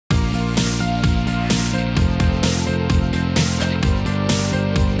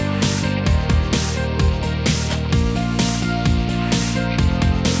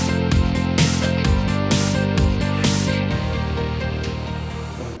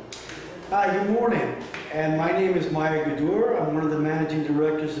Hi, good morning. And my name is Maya Gadur. I'm one of the managing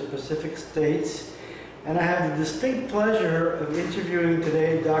directors of Pacific States. And I have the distinct pleasure of interviewing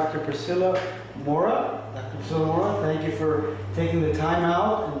today Dr. Priscilla Mora. Dr. Priscilla Mora, thank you for taking the time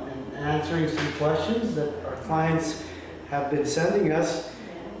out and answering some questions that our clients have been sending us.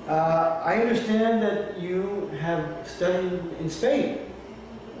 I understand that you have studied in Spain.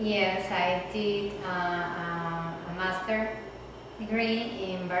 Yes, I did a master degree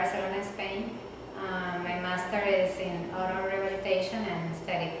in Barcelona, Spain. My master is in oral rehabilitation and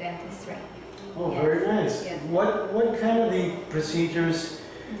aesthetic dentistry. Oh, yes. Very nice. Yes. What kind of the procedures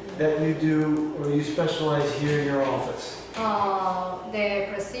that you do or you specialize here in your office? The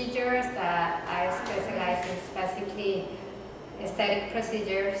procedures that I specialize in is basically aesthetic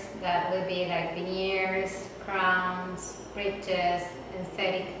procedures that would be like veneers, crowns, bridges,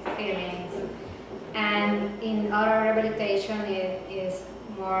 aesthetic fillings. And in oral rehabilitation, it is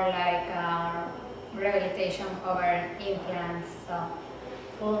more like rehabilitation over implants, so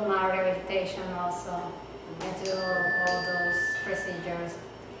full mouth rehabilitation also. I do all those procedures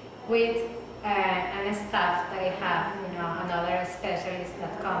with an staff that I have, another specialists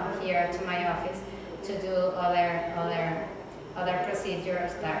that come here to my office to do other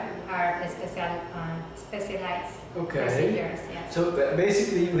procedures that are specialized procedures. Yes. So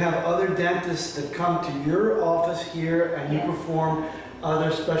basically you have other dentists that come to your office here and you Yes. perform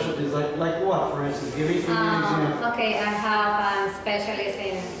other specialties, like what, for instance? Give me an example. Okay, I have a specialist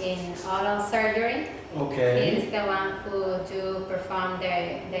in oral surgery. Okay. He's the one who do perform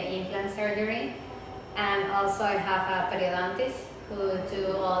the implant surgery. And also I have a periodontist who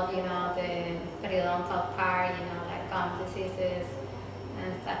do all, the periodontal part, like gum diseases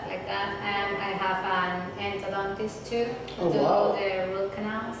and stuff like that. And I have an endodontist too, who do the root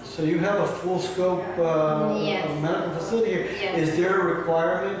canals. So you have a full scope Yes. medical facility here. Yes. Is there a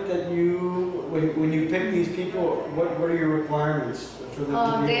requirement that you, when you pick these people, what are your requirements for them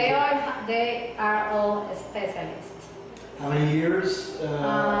to be? They are all specialists. How many years?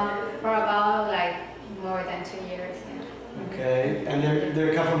 For about like more than 2 years. Yeah. Okay, and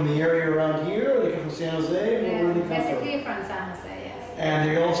they come from the area around here, or they come from San Jose? Where do they come Basically from San Jose, yes. And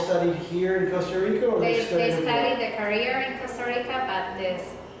they all studied here in Costa Rica, or They studied studied the career in Costa Rica, but the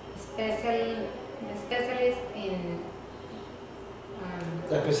specialist in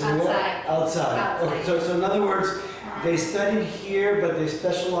outside. Okay, so in other words, they studied here, but they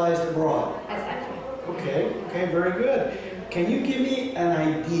specialized abroad. Exactly. Okay, very good. Can you give me an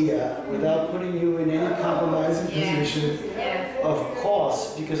idea, without putting you in any compromising position, of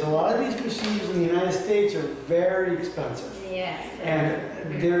costs? Because a lot of these procedures in the United States are very expensive. Yes. And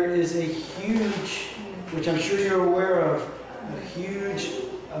there is a huge, which I'm sure you're aware of, a huge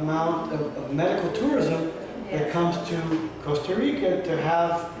amount of medical tourism that comes to Costa Rica to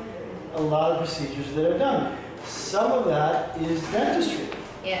have a lot of procedures that are done. Some of that is dentistry.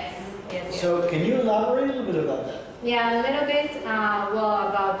 Yes. So can you elaborate a little bit about that? Yeah, a little bit.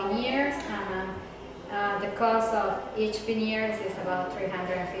 About veneers. The cost of each veneers is about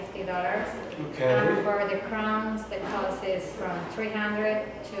 $350. Okay. And for the crowns, the cost is from $300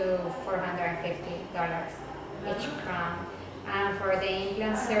 to $450 each crown. And for the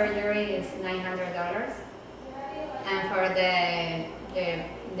implant surgery is $900. And for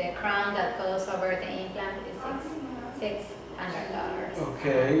the crown that goes over the implant is $600.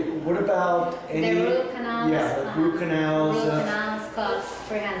 Okay. What about any? The root canals. Yeah, the root canals. Root canals cost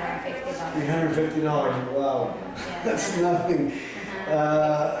 $350. $350. Wow, Yes. that's nothing.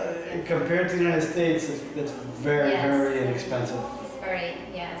 Compared to the United States, that's very inexpensive. It's very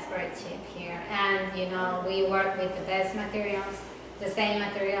cheap here. And we work with the best materials, the same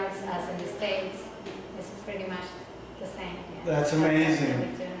materials as in the States. It's pretty much the same. Yeah. That's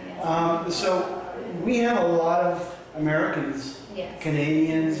amazing. So we have a lot of Americans,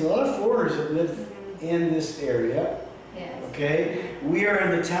 Canadians, a lot of foreigners that live in this area. Yes. Okay, we are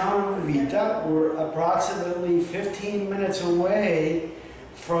in the town of Vita. We're approximately 15 minutes away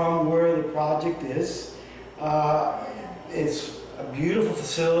from where the project is. It's a beautiful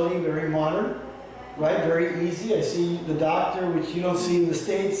facility, very modern, right? Very easy. I see the doctor, which you don't see in the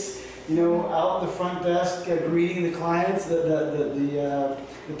States, out in the front desk greeting the clients, the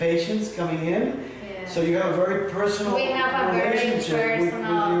patients coming in. So you have a very personal relationship with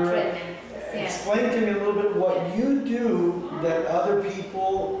your. treatment. Explain to me a little bit what you do that other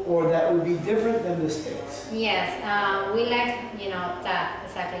people, or that would be different than the States. Yes, we like, that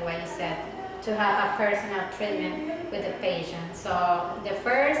exactly what you said, to have a personal treatment with the patient. So the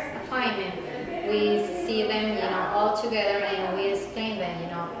first appointment, we see them, all together, and we explain them,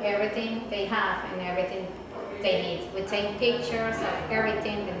 everything they have and everything they need. We take pictures of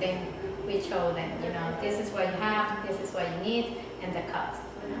everything, and then we show them, you know, this is what you have, this is what you need, and the cost.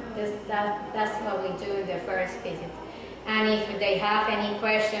 That's what we do in the first visit. And if they have any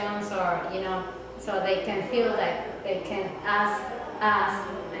questions, or, you know, so they can feel like they can ask us,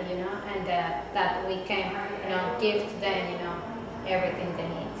 you know, and that we can, you know, give to them, you know, everything they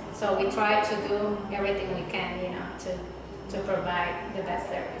need. So we try to do everything we can, you know, to provide the best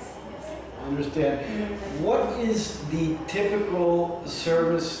service. Yes. I understand. What is the typical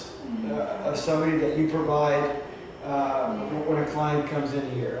service of somebody that you provide when a client comes in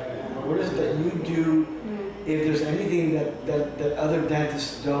here? And what is it that you do, if there's anything that other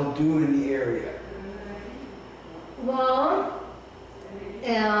dentists don't do in the area? Well,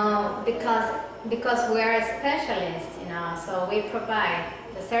 because we are specialists, you know, so we provide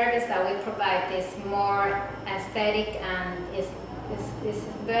the service that we provide is more aesthetic, and is the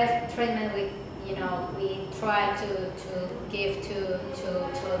best treatment we, you know, we try to give to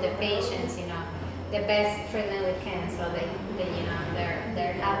the patients, you know, the best treatment we can, so they you know,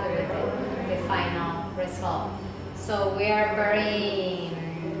 they're happy with the final result. So we are very,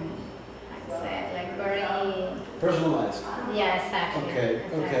 I say, like very Personalized. Yeah, exactly. Okay.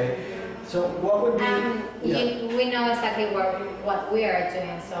 Exactly. Okay. So what would be? We know exactly what we are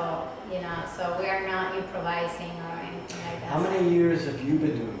doing, so, you know, so we are not improvising or anything like that. How many years have you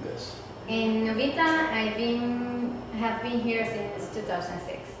been doing this? In Novita, have been here since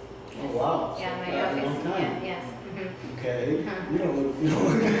 2006. Oh wow! Yeah, So my office. a long time. Yeah, yes. Okay. You don't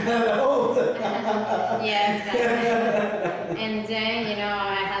look that old. Yes, that's it. And then, you know,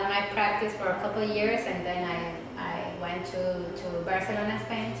 I had my practice for a couple of years, and then I went to Barcelona,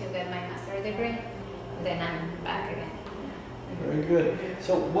 Spain to get my master's degree. And then I'm back again. Very good.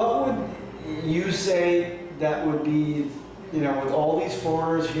 So what would you say that would be, you know, with all these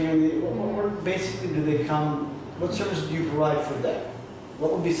foreigners here, basically do they come, what service do you provide for them?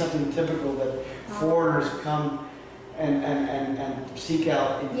 What would be something typical that foreigners come and seek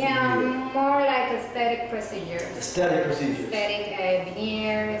out in you? More like aesthetic procedures. Aesthetic procedures. Aesthetic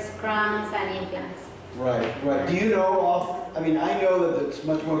veneers, crowns, and implants. Right, right. Do you know I mean, I know that it's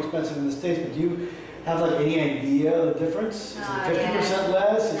much more expensive in the States, but do you have like any idea of the difference? Is it 50%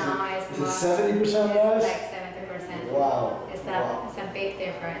 less? No, is it 70% less? It's like 70%. Wow. It's a big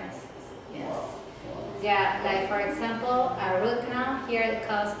difference. Yes. Wow. Yeah, like for example, a root canal here it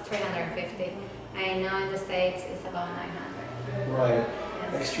costs $350. I know in the States it's about $900. Right.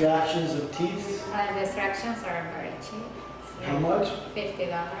 Yes. Extractions of teeth? The extractions are very cheap. How much?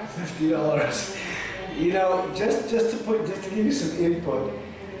 $50. $50. You know, just to give you some input,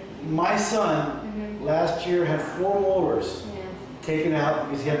 my son last year had 4 molars taken out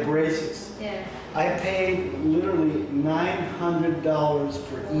because he had braces. Yeah. I paid literally $900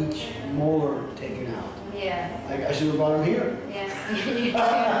 for each molar taken out. Yes. I should have brought him here. Yes.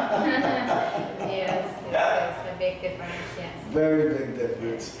 Yes, it's a big difference, yes. Very big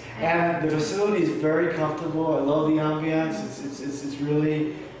difference. And the facility is very comfortable. I love the ambiance. It's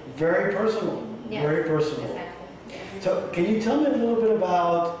really very personal. Yes, very personal. Exactly. Yes. So can you tell me a little bit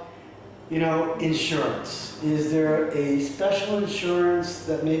about, you know, insurance? Is there a special insurance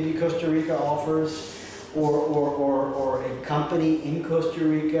that maybe Costa Rica offers, or a company in Costa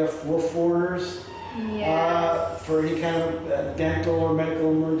Rica for foreigners? Yes. For any kind of dental or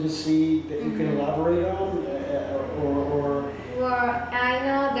medical emergency that you can elaborate on, Well, I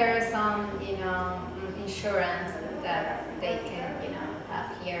know there's some, you know, insurance that they can, you know,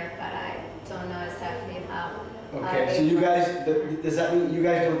 have here, but I don't know exactly how. Okay, so you guys, does that mean you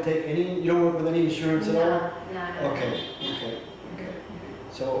guys don't take any, you don't work with any insurance at all? No. Okay.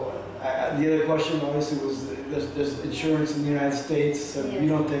 So the other question obviously was, there's insurance in the United States, so you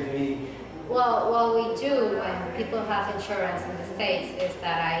don't take any. Well, what we do when people have insurance in the States is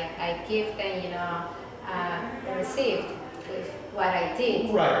that I give them, you know, a receipt with what I did.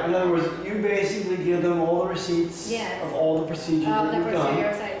 Right. In other words, you basically give them all the receipts of all the procedures that you've done. I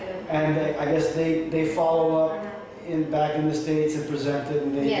do. And I guess they follow up back in the States and present it,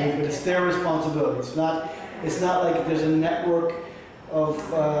 and but it's their responsibility. It's not like there's a network of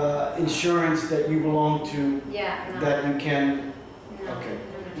insurance that you belong to that you can. No. Okay.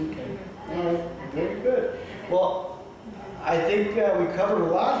 All right. Very good. Well, I think we covered a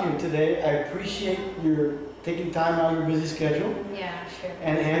lot here today. I appreciate your taking time out of your busy schedule. Yeah, sure.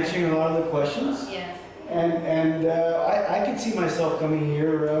 And answering a lot of the questions. Yes. And I can see myself coming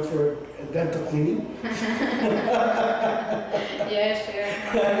here for a dental cleaning. Yeah, sure.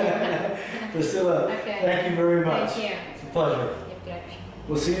 Priscilla, thank you very much. Thank you. It's a pleasure. Your pleasure.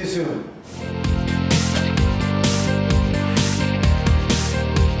 We'll see you soon.